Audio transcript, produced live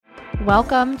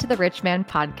Welcome to the Rich Man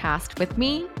Podcast with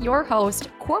me, your host,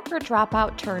 corporate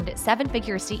dropout turned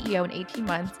seven-figure CEO in 18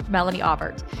 months, Melanie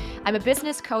Aubert. I'm a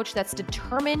business coach that's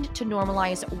determined to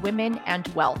normalize women and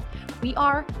wealth. We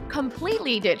are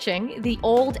completely ditching the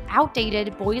old,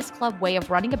 outdated boys club way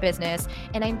of running a business,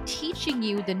 and I'm teaching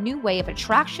you the new way of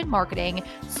attraction marketing,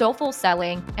 soulful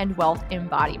selling, and wealth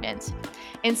embodiment.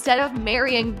 Instead of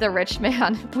marrying the rich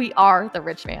man, we are the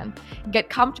rich man. Get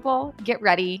comfortable, get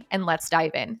ready, and let's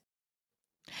dive in.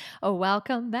 Oh,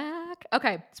 welcome back.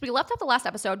 Okay, so we left off the last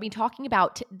episode me talking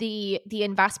about the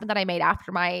investment that I made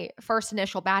after my first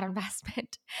initial bad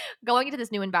investment. Going into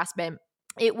this new investment,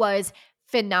 it was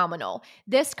phenomenal.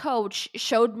 This coach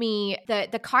showed me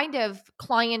the kind of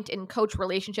client and coach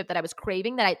relationship that I was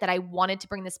craving, that I wanted to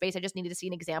bring in this space. I just needed to see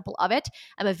an example of it.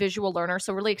 I'm a visual learner,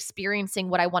 so really experiencing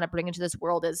what I want to bring into this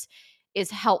world is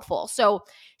helpful. So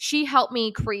she helped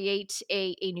me create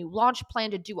a new launch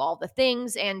plan to do all the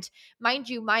things. And mind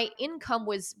you, my income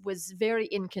was very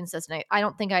inconsistent. I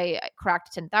don't think I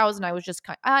cracked 10,000. I was just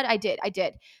I did.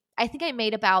 I think I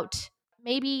made about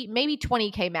maybe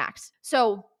 20K max.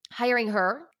 So hiring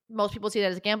her, most people see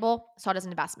that as a gamble, saw it as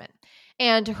an investment.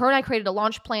 And her and I created a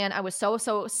launch plan. I was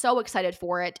so excited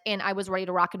for it, and I was ready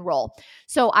to rock and roll.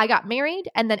 So I got married,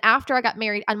 and then after I got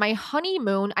married, on my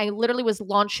honeymoon, I literally was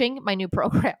launching my new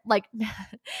program. Like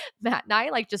Matt and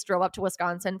I just drove up to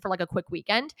Wisconsin for a quick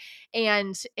weekend,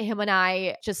 and him and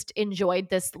I just enjoyed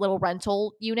this little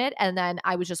rental unit, and then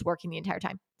I was just working the entire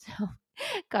time. So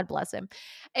God bless him.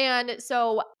 And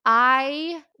so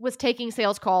I was taking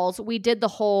sales calls. We did the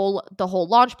whole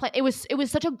launch plan. It was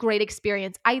such a great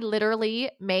experience. I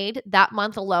literally made that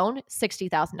month alone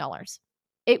 $60,000.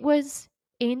 It was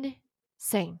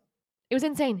insane. It was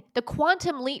insane. The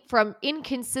quantum leap from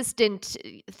inconsistent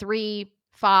 3,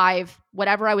 5,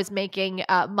 whatever I was making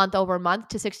month over month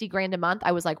to 60 grand a month.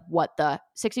 I was like, what the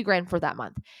 60 grand for that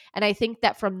month? And I think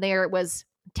that from there it was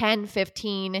 10,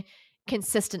 15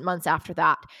 consistent months after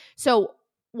that. So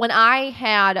when I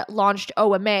had launched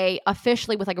OMA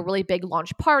officially with a really big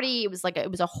launch party, it was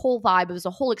a whole vibe. It was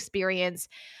a whole experience.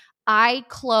 I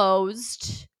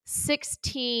closed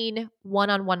 16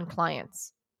 one-on-one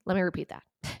clients. Let me repeat that.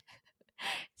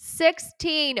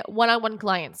 16 one-on-one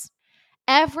clients.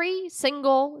 Every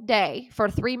single day for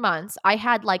 3 months, I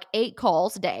had 8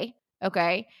 calls a day,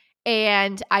 okay?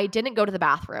 And I didn't go to the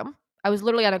bathroom. I was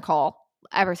literally on a call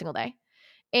every single day.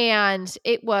 And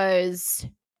it was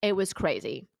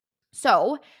crazy.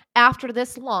 So after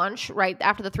this launch, right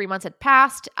after the 3 months had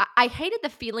passed, I hated the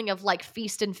feeling of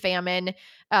feast and famine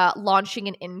launching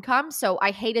an income. So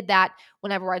I hated that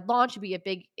whenever I'd launch, it'd be a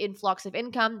big influx of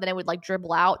income. Then I would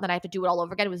dribble out, and then I have to do it all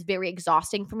over again. It was very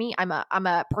exhausting for me. I'm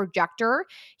a projector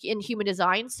in human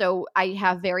design, so I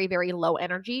have very, very low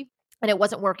energy. And it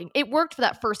wasn't working. It worked for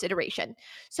that first iteration.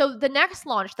 So the next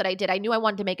launch that I did, I knew I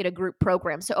wanted to make it a group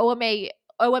program. So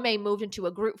OMA moved into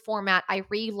a group format. I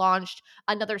relaunched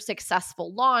another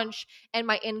successful launch, and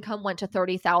my income went to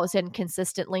 30,000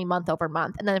 consistently month over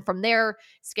month. And then from there,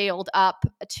 scaled up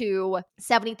to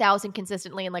 70,000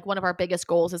 consistently. And one of our biggest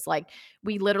goals is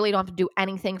we literally don't have to do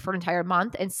anything for an entire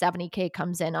month, and 70K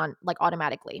comes in on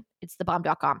automatically. It's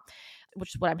thebomb.com, which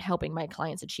is what I'm helping my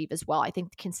clients achieve as well. I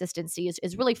think the consistency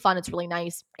is really fun. It's really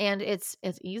nice. And it's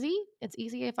easy. It's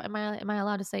easy. Am I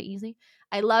allowed to say easy?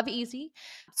 I love easy.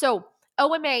 So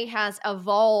OMA has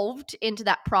evolved into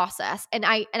that process, and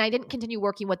I didn't continue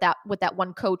working with that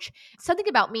one coach. Something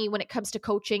about me when it comes to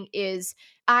coaching is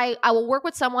I will work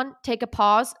with someone, take a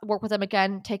pause, work with them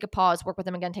again, take a pause, work with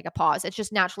them again, take a pause. It's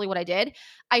just naturally what I did.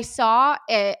 I saw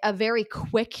a very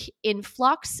quick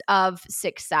influx of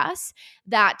success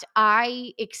that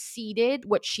I exceeded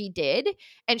what she did,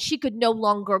 and she could no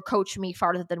longer coach me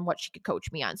farther than what she could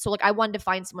coach me on. So I wanted to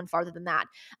find someone farther than that.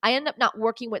 I ended up not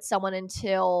working with someone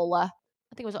until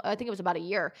I think it was about a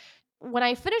year. When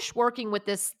I finished working with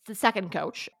the second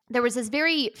coach, there was this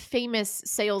very famous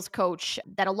sales coach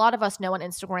that a lot of us know on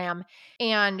Instagram,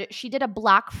 and she did a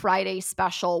Black Friday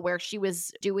special where she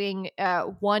was doing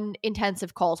one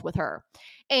intensive calls with her.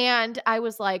 And I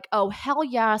was like, oh, hell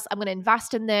yes, I'm going to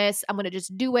invest in this. I'm going to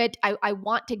just do it. I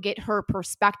want to get her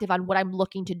perspective on what I'm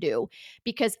looking to do,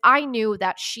 because I knew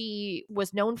that she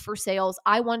was known for sales.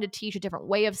 I wanted to teach a different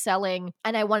way of selling,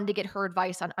 and I wanted to get her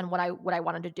advice on what I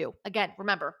wanted to do. Again,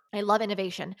 remember, I love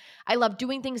innovation. I love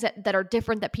doing things that are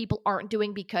different, that people aren't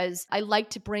doing, because I like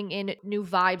to bring in new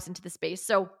vibes into the space.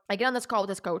 So I get on this call with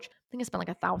this coach. I think I spent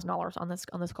 $1,000 on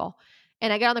this call.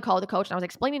 And I got on the call with the coach, and I was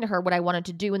explaining to her what I wanted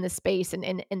to do in this space,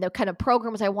 and the kind of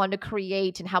programs I wanted to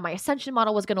create, and how my ascension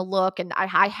model was going to look. And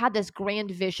I had this grand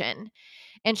vision.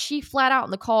 And she flat out in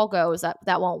the call goes,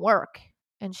 that won't work.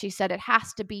 And she said, it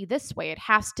has to be this way. It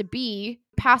has to be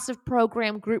passive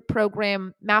program, group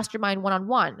program, mastermind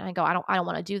one-on-one. And I go, I don't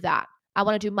want to do that. I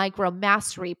want to do micro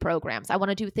mastery programs. I want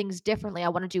to do things differently. I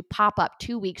want to do pop-up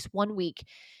 2 weeks, 1 week.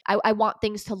 I want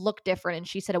things to look different. And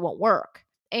she said it won't work.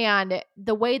 And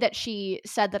the way that she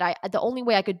said that the only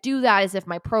way I could do that is if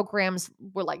my programs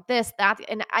were like this, that,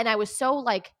 and I was so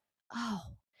like, oh,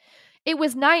 it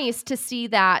was nice to see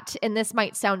that. And this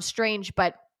might sound strange,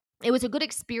 but it was a good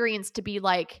experience to be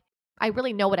like, I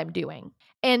really know what I'm doing.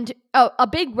 And a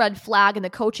big red flag in the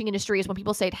coaching industry is when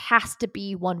people say it has to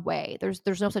be one way.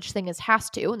 There's no such thing as has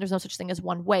to, and there's no such thing as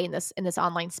one way in this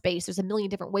online space. There's a million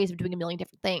different ways of doing a million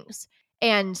different things.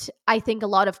 And I think a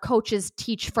lot of coaches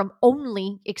teach from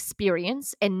only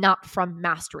experience and not from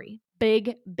mastery.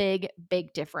 Big, big,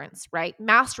 big difference, right?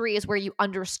 Mastery is where you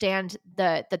understand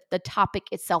the topic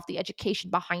itself, the education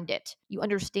behind it. You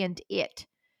understand it.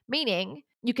 Meaning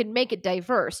you can make it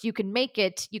diverse. You can break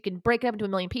it up into a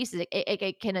million pieces.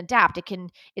 It can adapt.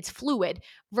 It's fluid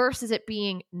versus it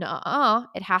being,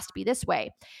 it has to be this way.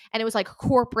 And it was like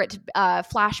corporate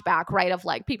flashback, right? Of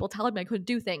like people telling me I couldn't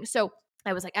do things. So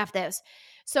I was like, F this.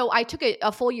 So I took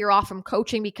a full year off from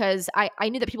coaching because I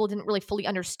knew that people didn't really fully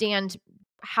understand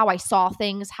how I saw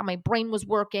things, how my brain was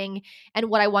working, and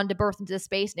what I wanted to birth into the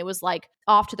space. And it was like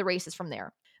off to the races from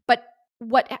there. But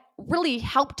what really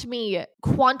helped me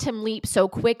quantum leap so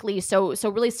quickly, so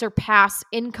really surpass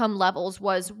income levels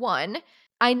was, one,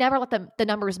 I never let the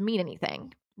numbers mean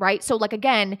anything, right? So like,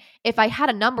 again, if I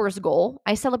had a numbers goal,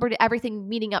 I celebrated everything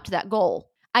meeting up to that goal.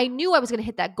 I knew I was going to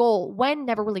hit that goal when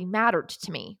never really mattered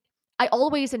to me. I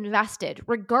always invested,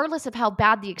 regardless of how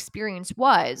bad the experience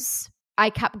was. I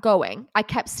kept going. I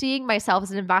kept seeing myself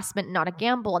as an investment, not a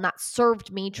gamble, and that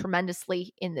served me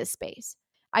tremendously in this space.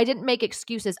 I didn't make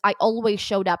excuses. I always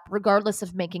showed up regardless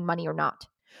of making money or not.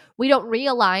 We don't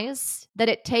realize that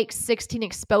it takes 16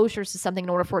 exposures to something in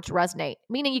order for it to resonate,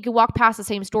 meaning you can walk past the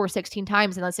same store 16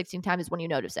 times and then 16 times is when you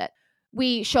notice it.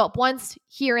 We show up once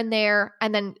here and there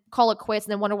and then call it quits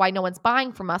and then wonder why no one's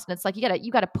buying from us. And it's like,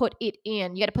 you gotta put it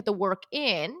in. You gotta put the work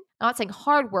in. I'm not saying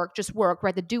hard work, just work,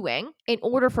 right? The doing, in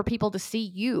order for people to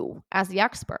see you as the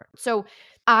expert. So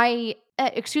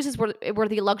excuses were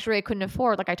the luxury I couldn't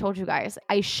afford. Like I told you guys,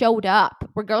 I showed up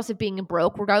regardless of being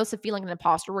broke, regardless of feeling an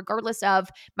imposter, regardless of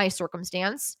my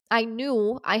circumstance. I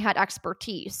knew I had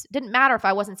expertise. It didn't matter if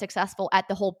I wasn't successful at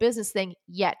the whole business thing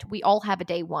yet. We all have a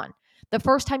day one. The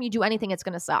first time you do anything, it's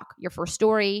going to suck. Your first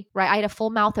story, right? I had a full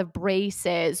mouth of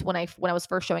braces when I was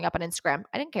first showing up on Instagram.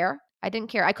 I didn't care.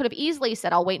 I could have easily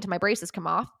said, I'll wait until my braces come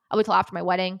off. I'll wait till after my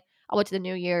wedding. I'll wait to the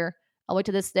new year. I'll wait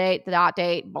to this date, to that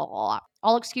date, blah, blah, blah.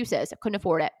 All excuses. I couldn't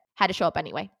afford it. Had to show up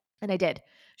anyway. And I did.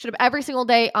 Showed up every single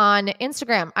day on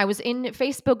Instagram. I was in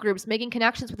Facebook groups, making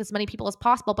connections with as many people as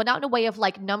possible, but not in a way of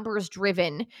like numbers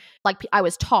driven, like I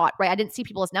was taught, right? I didn't see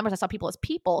people as numbers. I saw people as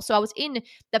people. So I was in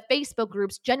the Facebook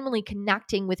groups, genuinely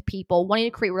connecting with people, wanting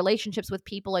to create relationships with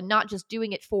people and not just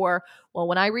doing it for, well,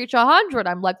 when I reach 100,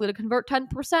 I'm likely to convert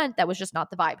 10%. That was just not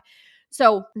the vibe.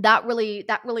 So that really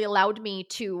allowed me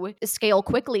to scale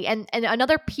quickly. And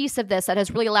another piece of this that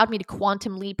has really allowed me to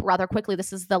quantum leap rather quickly,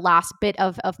 this is the last bit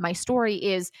of my story,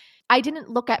 is I didn't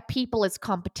look at people as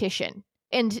competition.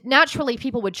 And naturally,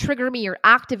 people would trigger me or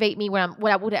activate me when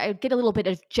I would get a little bit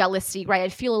of jealousy, right?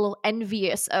 I'd feel a little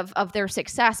envious of their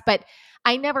success, but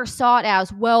I never saw it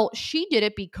as, well, she did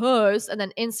it because, and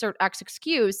then insert X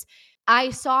excuse. I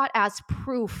saw it as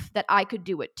proof that I could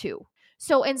do it too.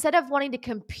 So instead of wanting to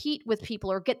compete with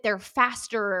people or get there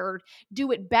faster or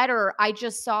do it better, I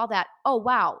just saw that, oh,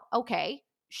 wow, okay,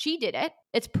 she did it.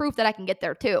 It's proof that I can get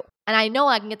there too. And I know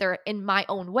I can get there in my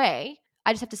own way.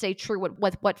 I just have to stay true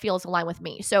with what feels aligned with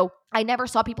me. So I never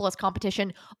saw people as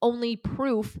competition, only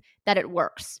proof that it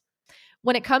works.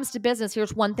 When it comes to business,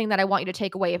 here's one thing that I want you to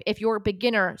take away. If you're a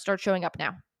beginner, start showing up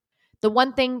now. The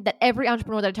one thing that every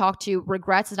entrepreneur that I talk to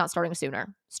regrets is not starting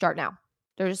sooner. Start now.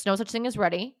 There's no such thing as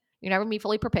ready. You're never going to be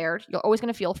fully prepared. You're always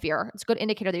going to feel fear. It's a good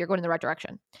indicator that you're going in the right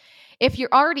direction. If you're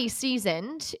already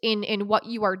seasoned in what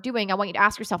you are doing, I want you to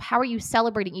ask yourself, how are you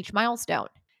celebrating each milestone?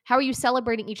 How are you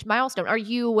celebrating each milestone? Are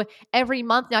you every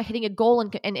month now hitting a goal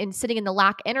and sitting in the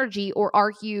lack energy? Or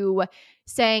are you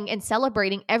saying and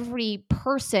celebrating every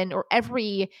person or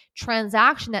every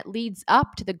transaction that leads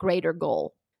up to the greater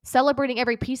goal? Celebrating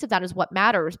every piece of that is what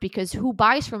matters, because who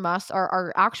buys from us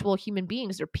are actual human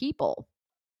beings. They're people.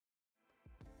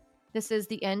 This is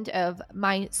the end of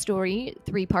my story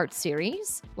 3-part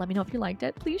series. Let me know if you liked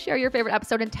it. Please share your favorite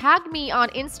episode and tag me on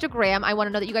Instagram. I want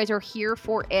to know that you guys are here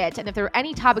for it. And if there are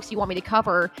any topics you want me to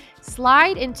cover,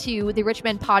 slide into the Rich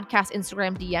Men Podcast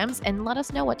Instagram DMs and let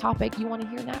us know what topic you want to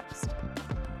hear next.